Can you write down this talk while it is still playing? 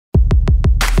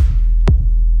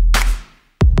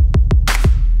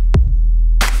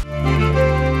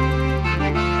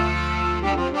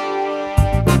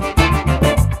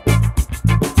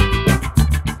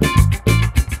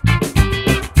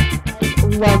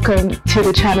welcome to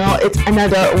the channel. It's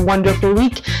another wonderful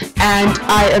week and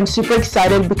I am super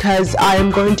excited because I am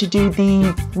going to do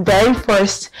the very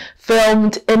first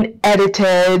filmed and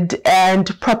edited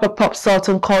and proper pop salt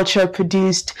and culture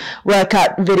produced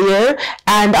workout video,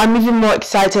 and I'm even more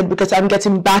excited because I'm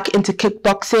getting back into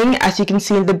kickboxing. As you can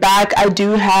see in the bag, I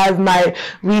do have my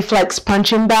reflex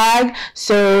punching bag,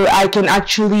 so I can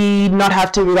actually not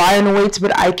have to rely on weights,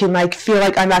 but I can feel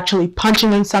like I'm actually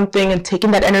punching in something and taking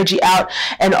that energy out,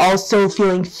 and also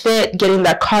feeling fit, getting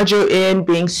that cardio in,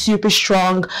 being super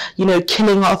strong, you know,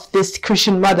 killing off this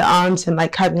Christian mother arms and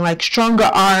having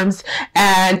stronger arms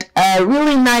and a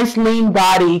really nice lean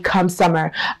body come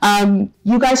summer.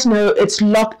 You guys know it's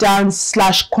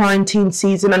lockdown/quarantine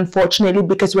season, unfortunately,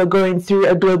 because we're going through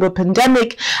a global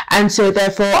pandemic, and so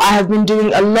therefore I have been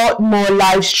doing a lot more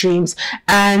live streams.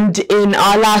 And in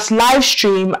our last live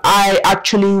stream, I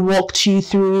actually walked you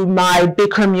through my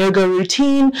Bikram yoga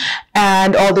routine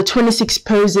and all the 26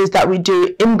 poses that we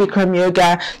do in Bikram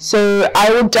yoga. So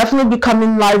I will definitely be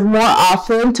coming live more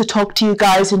often to talk to you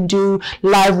guys and do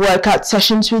live workout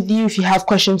sessions with you. If you have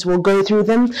questions, we'll go through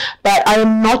them. But I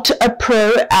am not a pro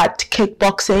at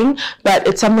kickboxing, but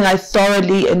it's something I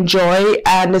thoroughly enjoy,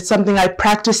 and it's something I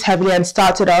practice heavily and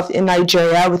started off in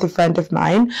Nigeria with a friend of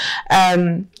mine.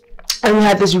 And we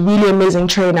had this really amazing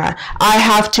trainer. I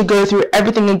have to go through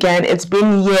everything again. It's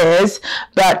been years,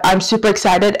 but I'm super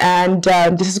excited, and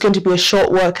this is going to be a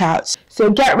short workout. So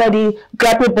get ready,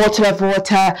 grab your bottle of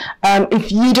water.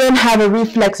 If you don't have a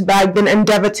reflex bag, then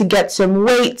endeavor to get some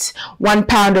weights, 1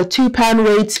 pound or 2 pound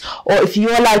weights, or if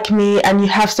you're like me and you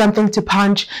have something to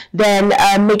punch, then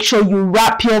make sure you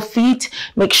wrap your feet,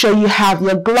 make sure you have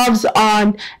your gloves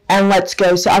on, and let's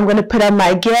go. So I'm gonna put on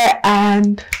my gear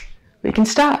and we can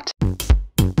start.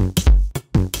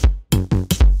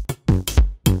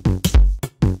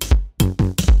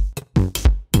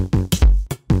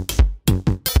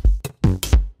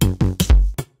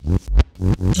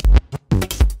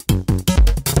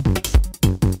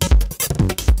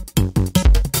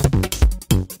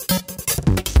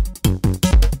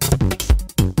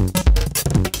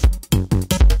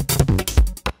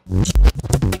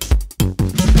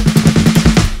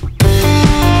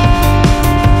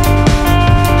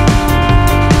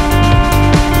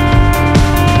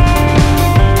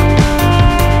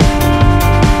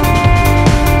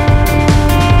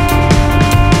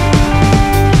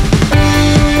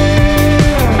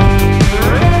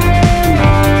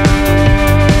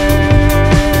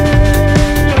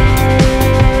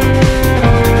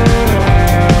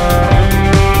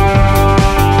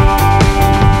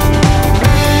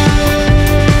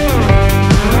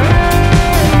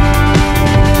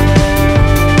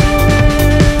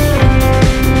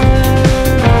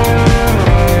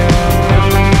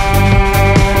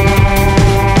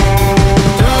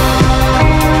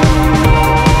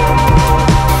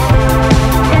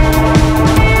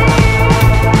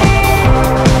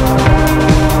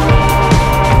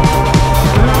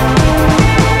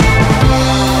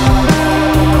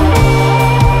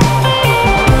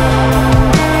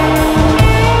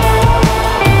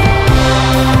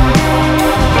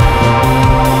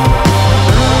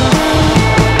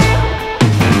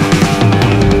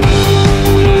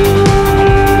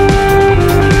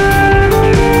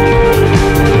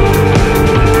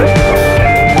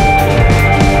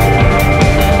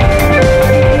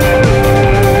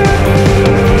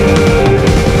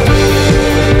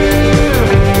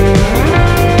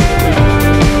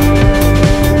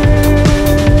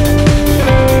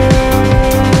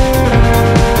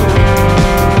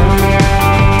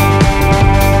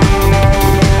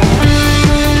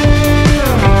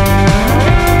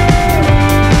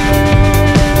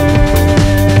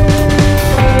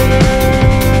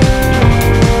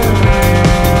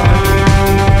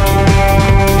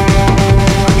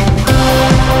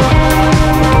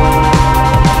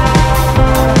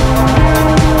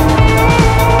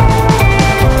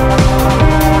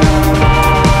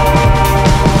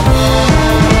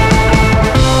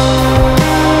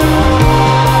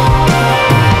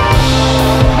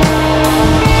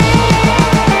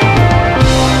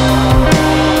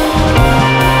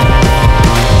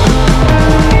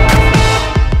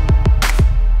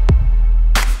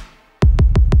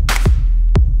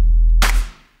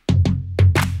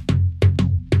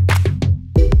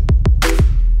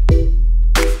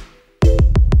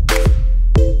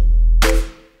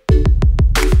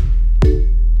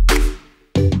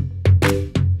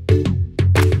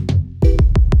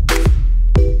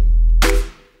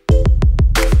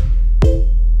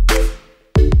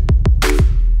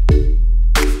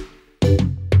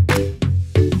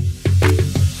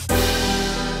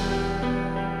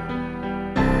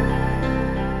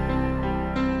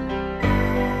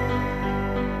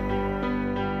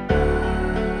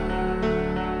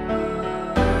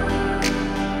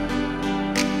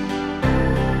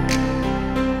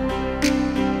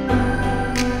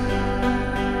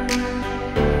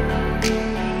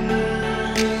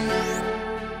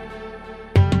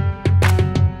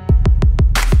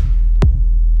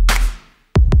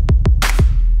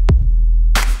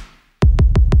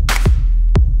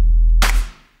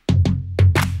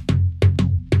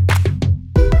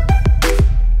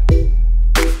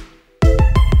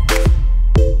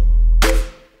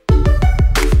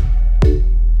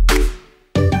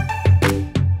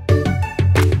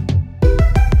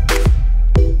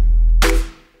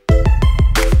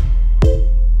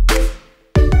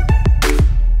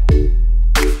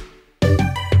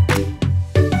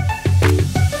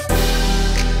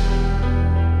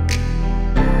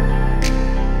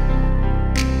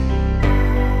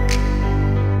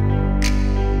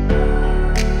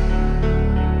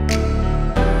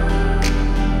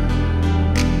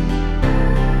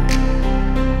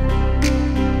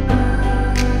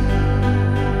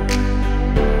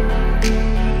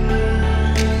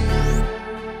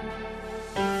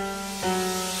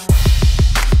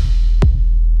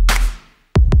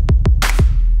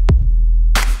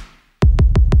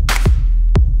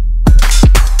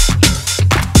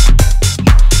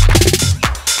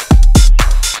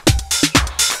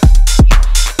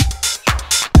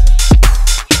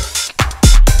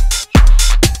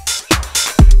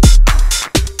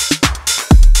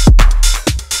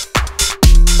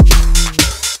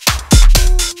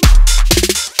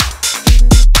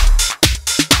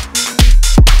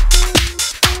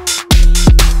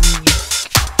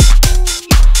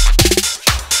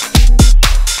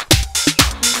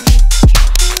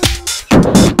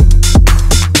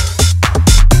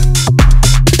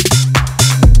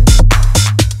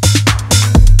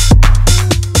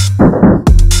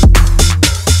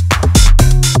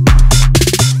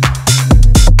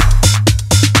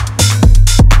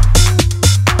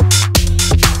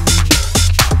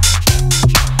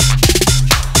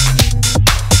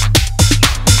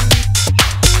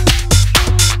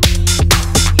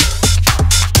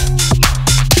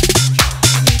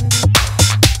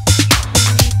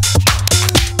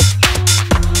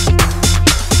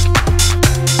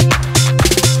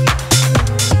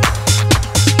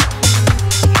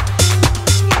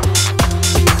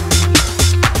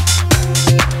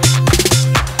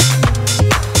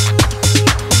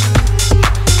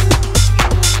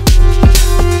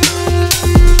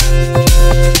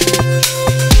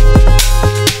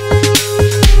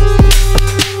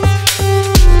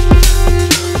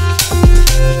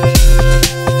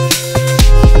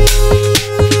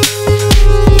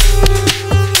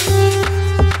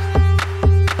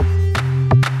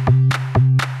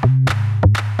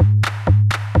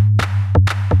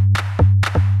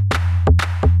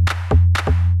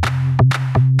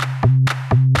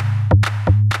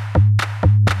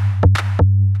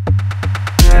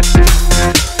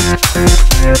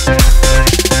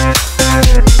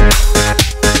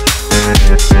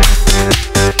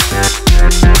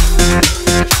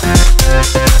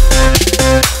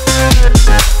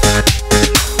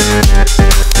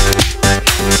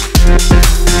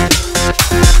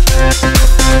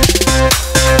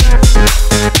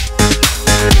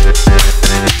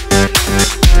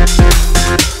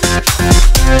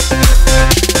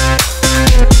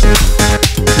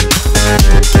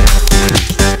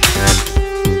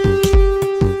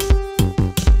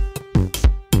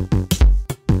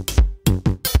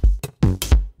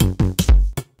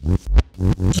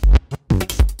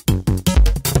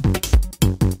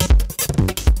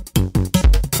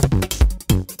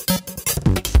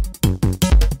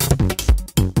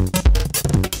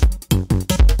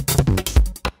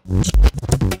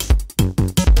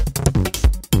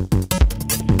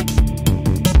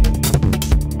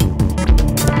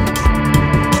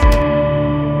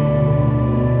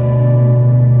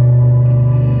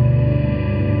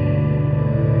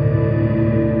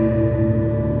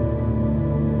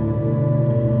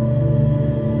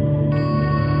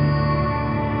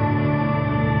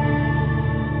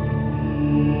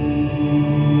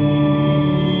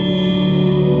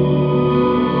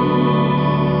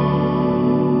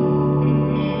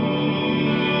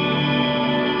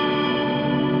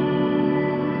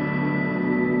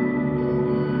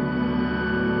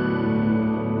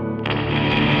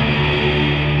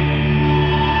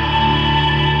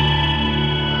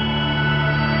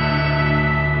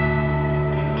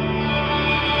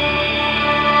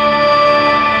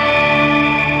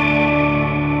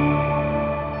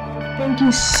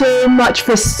 so much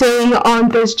for staying on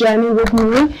this journey with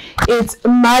me. It's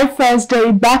my first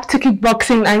day back to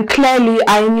kickboxing, and clearly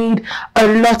I need a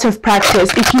lot of practice.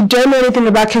 If you don't know anything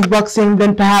about kickboxing,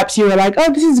 then perhaps you are like,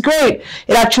 oh, this is great.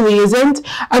 It actually isn't.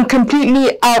 I'm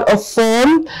completely out of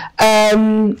form.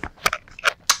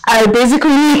 I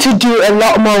basically need to do a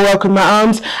lot more work with my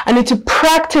arms. I need to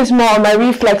practice more on my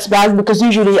reflex bag, because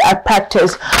usually I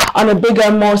practice on a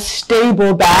bigger, more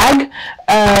stable bag,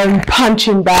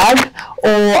 punching bag,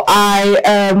 or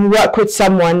I work with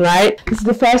someone, right? This is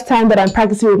the first time that I'm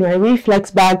practicing with my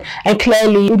reflex bag, and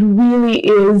clearly it really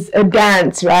is a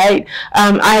dance, right?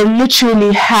 I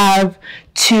literally have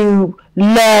to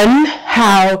learn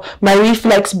how my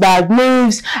reflex bag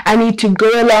moves. I need to go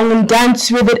along and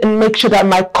dance with it and make sure that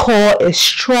my core is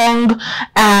strong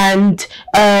and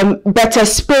better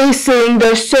spacing.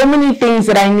 There's so many things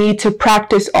that I need to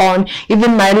practice on,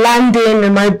 even my landing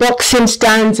and my boxing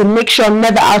stance, and make sure I'm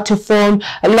never out of form.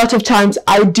 A lot of times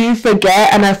I do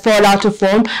forget and I fall out of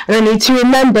form, and I need to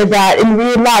remember that in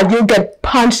real life you'll get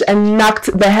punched and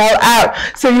knocked the hell out.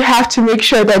 So you have to make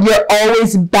sure that you're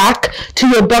always back to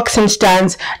your boxing stance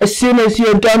as soon as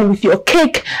you're done with your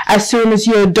kick, as soon as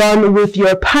you're done with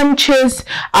your punches.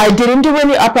 I didn't do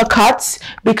any uppercuts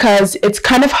because it's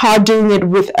kind of hard doing it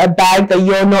with a bag that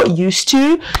you're not used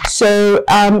to. So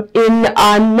in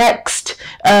our next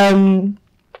in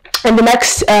the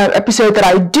next episode that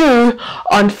I do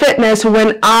on fitness,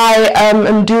 when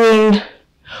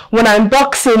I'm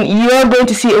boxing, you're going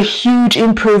to see a huge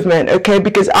improvement, okay?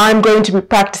 Because I'm going to be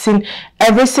practicing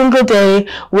every single day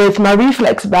with my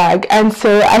reflex bag, and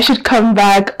so I should come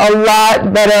back a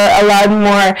lot better, a lot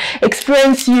more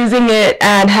experienced using it,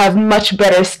 and have much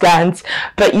better stance.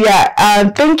 But yeah,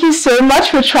 thank you so much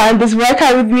for trying this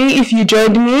workout with me if you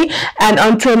joined me, and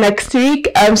until next week,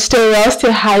 stay well, stay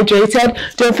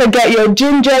hydrated. Don't forget your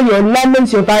ginger, your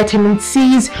lemons, your vitamin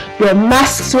C's, your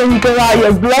masks when you go out,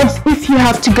 your gloves if you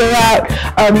have to go out,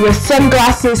 your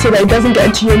sunglasses so that it doesn't get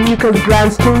into your mucous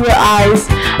glands through your eyes,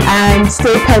 and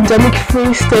stay pandemic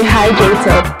free, stay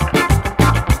hydrated.